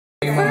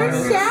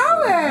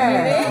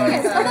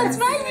that's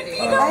right. You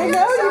beat I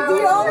know, you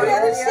beat all the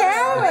other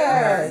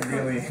showers.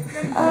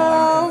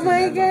 Oh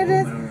my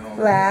goodness.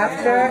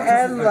 Laughter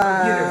and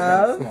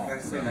love.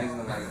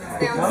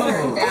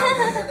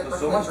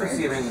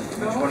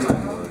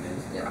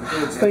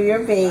 For your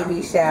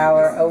baby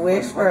shower, a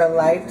wish for a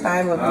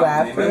lifetime of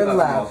laughter and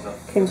love.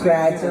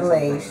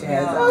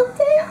 Congratulations. Oh,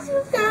 thanks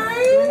you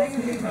guys.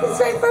 It's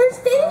my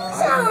first baby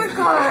shower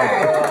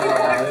card.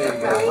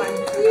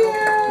 Thank you.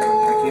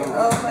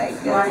 Oh my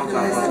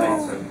goodness.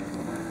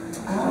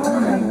 Oh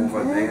my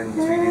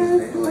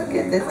goodness. Look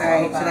at this.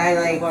 Alright, should I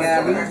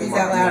read these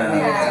out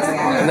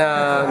loud? No.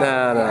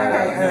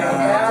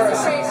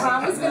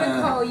 Mommy's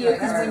gonna call you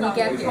because when you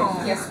get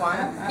home,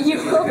 you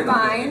will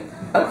find.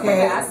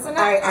 Okay,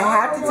 alright, I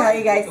have to tell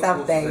you guys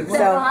something.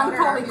 So, Ron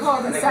probably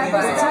called and said,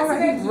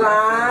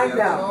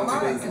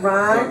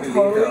 Ron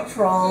totally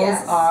trolls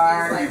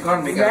our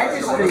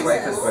registries,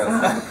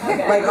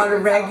 like on a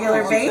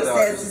regular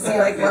basis to see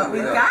like what we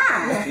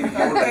got.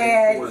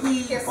 And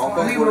we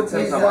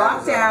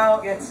walked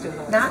out, it could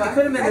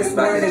have been this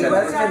morning, it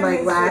must have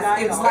been like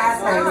it was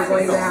last night we were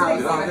going out.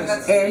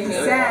 And he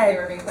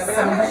said,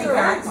 somebody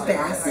got the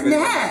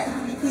bassinet.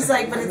 He's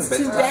like, but it's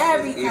too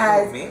bad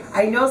because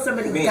I know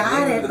somebody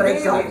got it, but I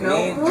don't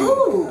know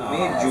who.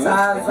 So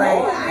I was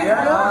like, I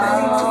don't know.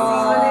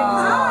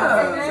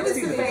 I need to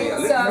see when it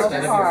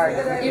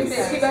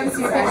comes.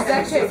 It's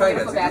actually a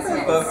beautiful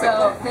bassinet.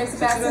 So there's a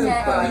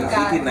bassinet where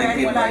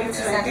you've got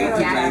 31%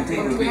 organic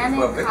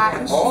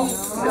cotton sheets. So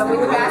with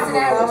the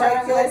bassinet, Oh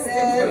my goodness.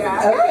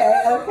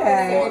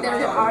 Okay. and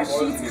there are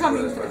sheets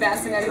coming for the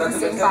bassinet in the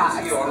same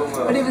box.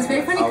 But it was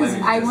very funny because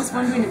I was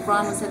wondering if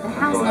Ron was at the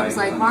house, and I was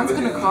like, Ron's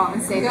going to call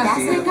and say,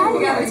 bassinet got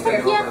here. It's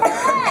from PM.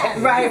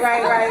 Right.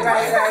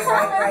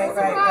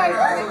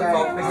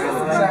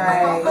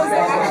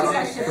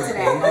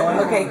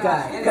 Okay,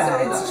 good. So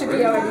it should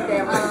be already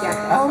there when we get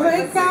there. Oh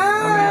my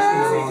god!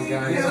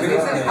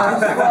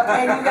 Well,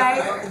 and you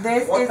guys,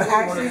 this is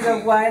actually the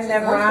one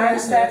that Ron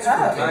set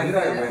up.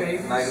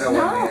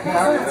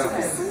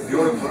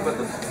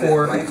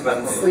 For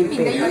sleeping.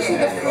 They're usually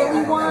the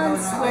frilly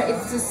ones where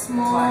it's a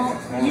small,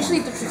 usually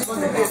the traditional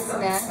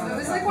bassinet.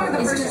 It's like one of the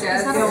first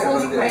it's not a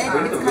full grid,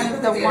 it's kind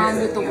of the one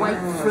with the white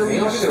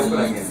frilly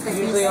sheets.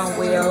 Usually on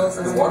wheels.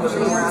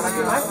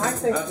 I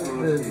think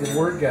the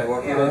word got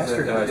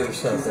bastardized or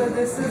something. So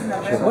this is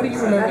what do you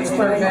remember the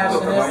word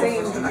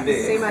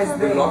bassinet? Same as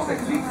this.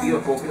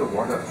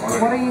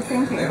 What are you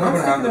thinking?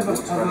 I'm thinking of a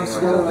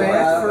little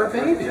bath for a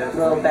baby.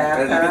 Little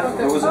bathtub.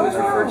 That was always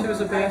referred to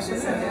as a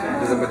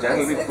bassinet.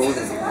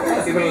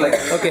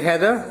 Okay,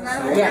 Heather?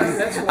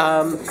 Yes.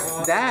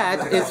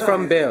 That is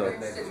from Bill.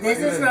 This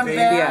is from Bill?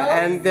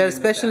 Yeah, and there are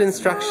special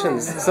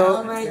instructions.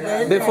 So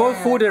before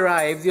food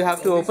arrives, you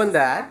have to open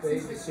that.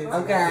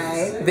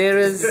 Okay.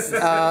 There's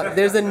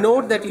a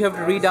note that you have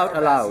to read out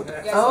aloud.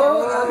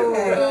 Oh,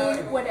 okay.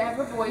 In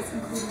whatever voice,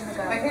 including the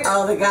guy.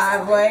 Oh, the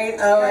God voice?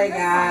 Oh my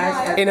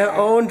gosh. In her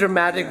own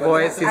dramatic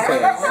voice, he says.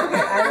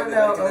 I don't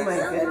know. Oh my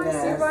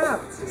goodness.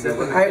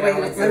 Alright, wait.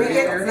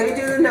 Let me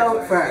do the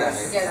note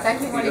first. Yes,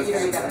 Becky wanted you to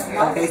read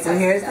that. Okay, so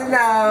here's the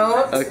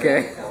note.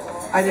 Okay.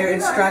 Are there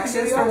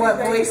instructions for what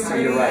voice to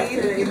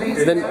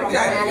read? Then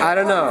I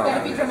don't know.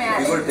 Gotta be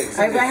dramatic.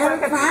 I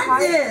haven't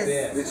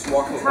practiced.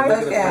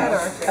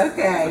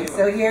 Okay,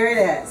 so here it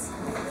is.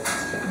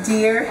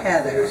 Dear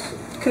Heather,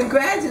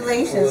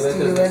 congratulations to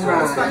you and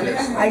Ron.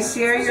 I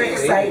share your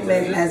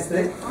excitement as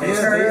the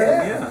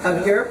term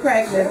of your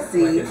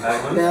pregnancy.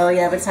 Bill, you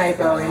have a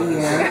typo in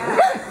here.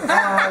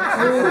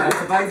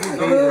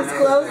 Moves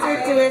closer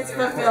to its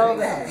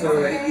fulfillment.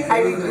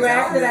 I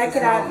regret that I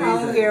cannot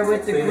be here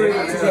with the group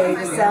today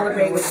to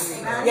celebrate with you.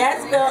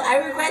 Yes, Bill, I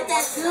regret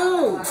that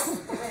too.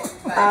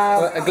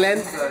 Glenn?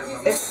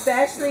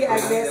 Especially I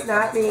miss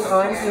not being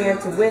on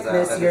hand to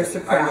witness your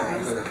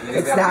surprise.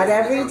 It's not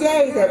every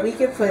day that we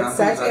can put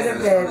such an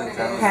event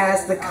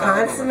past the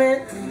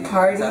consummate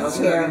party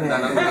chairman.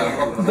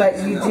 But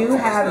you do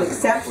have an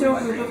exceptional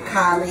group of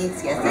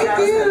colleagues, yes they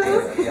do,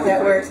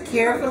 that worked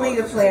carefully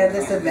to plan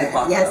this event.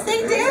 Yes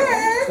they did!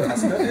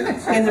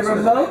 In the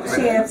remote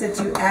chance that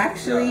you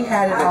actually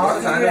had it all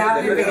figured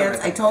out in advance,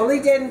 I totally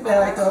didn't,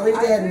 Bill, I totally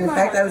didn't. In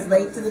fact, I was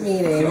late to the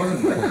meeting.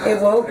 It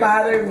won't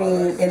bother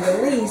me in the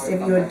least if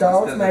you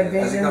indulge my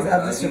visions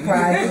of the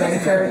surprise when I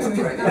return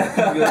to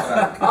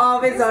all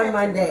of it's on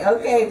Monday.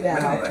 Okay,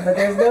 Bill, but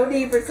there's no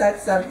need for such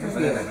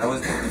subterfuge.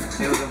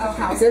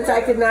 Since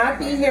I could not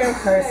be here in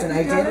person,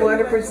 I did want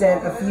to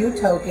present a few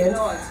tokens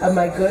of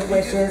my good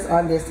wishes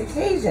on this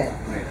occasion.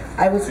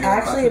 I was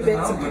actually a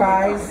bit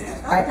surprised.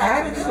 I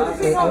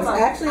was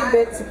actually a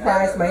bit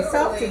surprised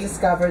myself to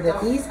discover that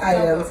these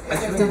items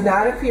did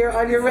not appear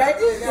on your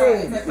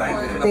registry.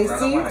 They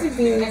seem to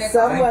be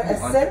somewhat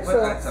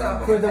essential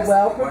for the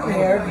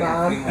well-prepared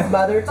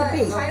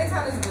mother-to-be.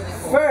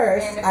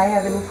 First, I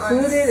have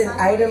included an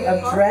item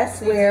of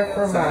dress wear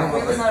for mom.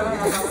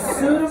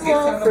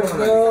 Suitable for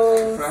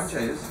those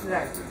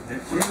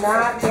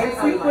not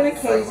infrequent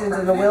occasions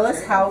in the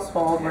Willis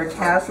household where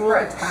casual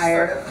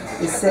attire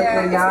is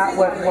simply not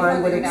what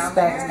one would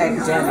expect at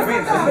dinner.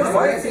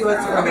 Let's see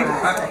what's going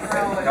on.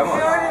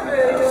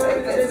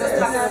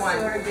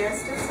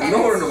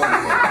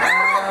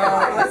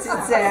 What's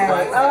it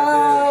say?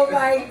 Oh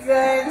my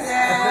goodness!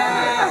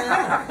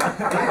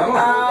 Oh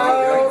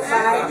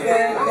my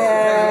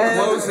goodness!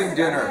 Closing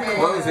dinner.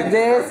 Closing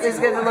dinner. This is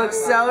going to look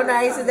so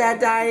nice in that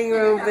dining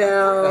room,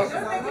 Bill.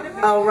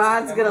 Oh,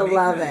 Ron's going to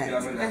love it.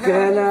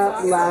 Gonna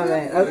love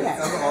it. Okay.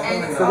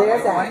 So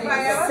there's that.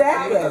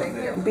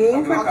 Second,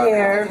 being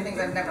prepared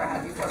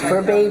for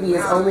a baby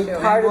is only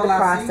part of the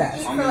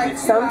process.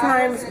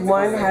 Sometimes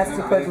one has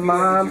to put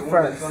mom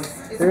first.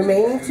 The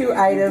remaining two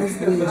items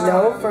need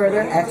no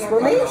further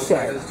explanation.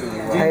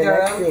 Alright,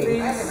 let's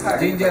see.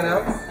 Ginger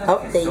ale.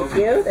 Oh, thank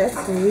you.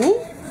 That's me.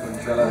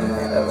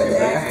 Over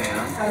there.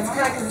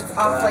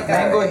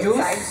 Mango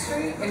juice.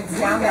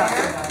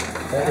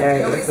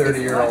 That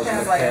 30-year-old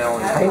with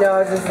talent. I know, I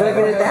was just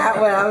looking at that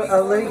one. I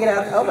was looking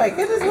at, oh my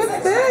goodness,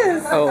 what's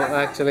this? Oh,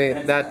 actually,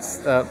 that's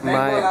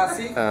my.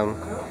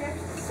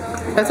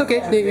 That's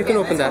okay. You can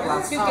open that.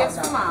 2 gifts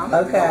for mom.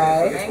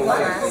 Okay.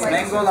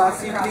 Mango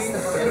lassi,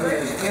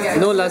 please.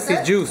 No lassi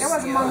juice.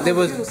 There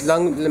was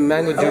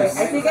mango juice.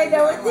 I think I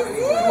know what this is.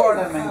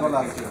 Mango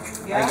lassi.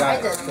 I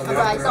did.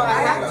 So I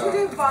had to.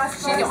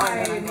 She didn't want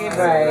it.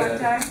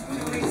 Right.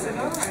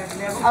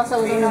 Also,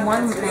 it was only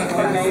one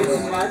mango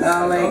lassi.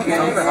 Oh my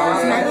goodness.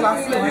 Mango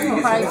lassi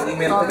comprised of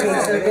Okay,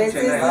 so this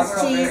is the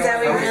cheese that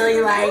we really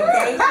like.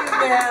 Thank you,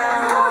 Bill.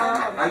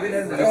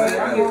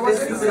 Thank you.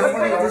 This is the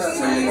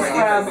cheese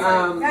from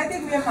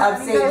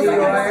upstate New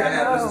York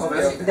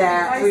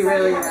that we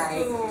really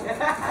like.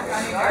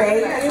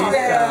 Thank you,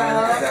 Bill.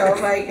 Oh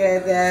my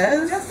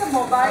goodness.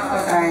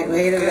 Alright,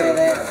 wait a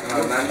minute.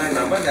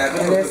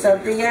 And there's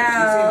something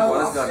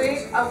else.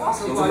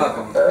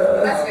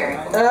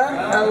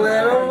 A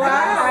little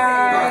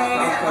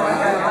wine.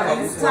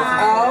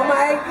 Oh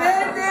my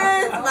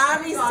goodness.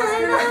 Mommy's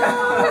turn.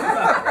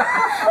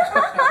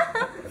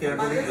 Can't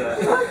believe that.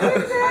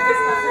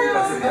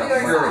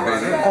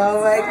 Oh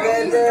my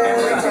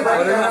goodness.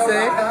 What did it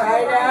say? I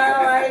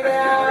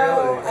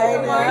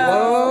know.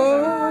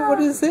 Oh, what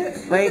is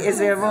it? Wait, is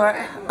there more?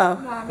 Oh.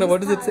 No,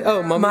 what does it say?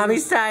 Oh,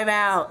 Mommy's time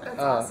out.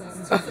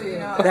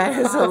 That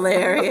is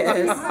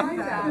hilarious.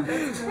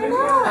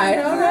 I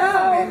don't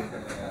know.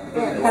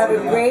 Have a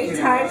great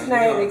time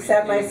tonight and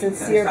accept my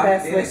sincere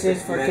best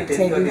wishes for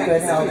continued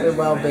good health and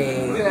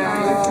well-being.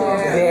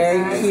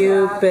 Very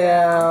cute,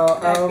 Bill.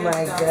 Oh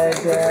my goodness.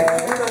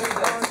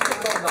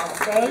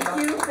 Thank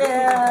you,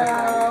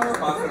 Bill.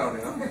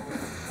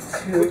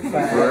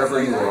 Wherever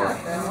you are.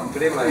 He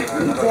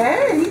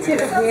did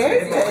a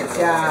very good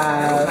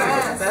job.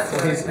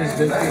 He's been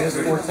through this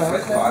 4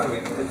 times.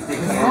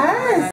 Yes.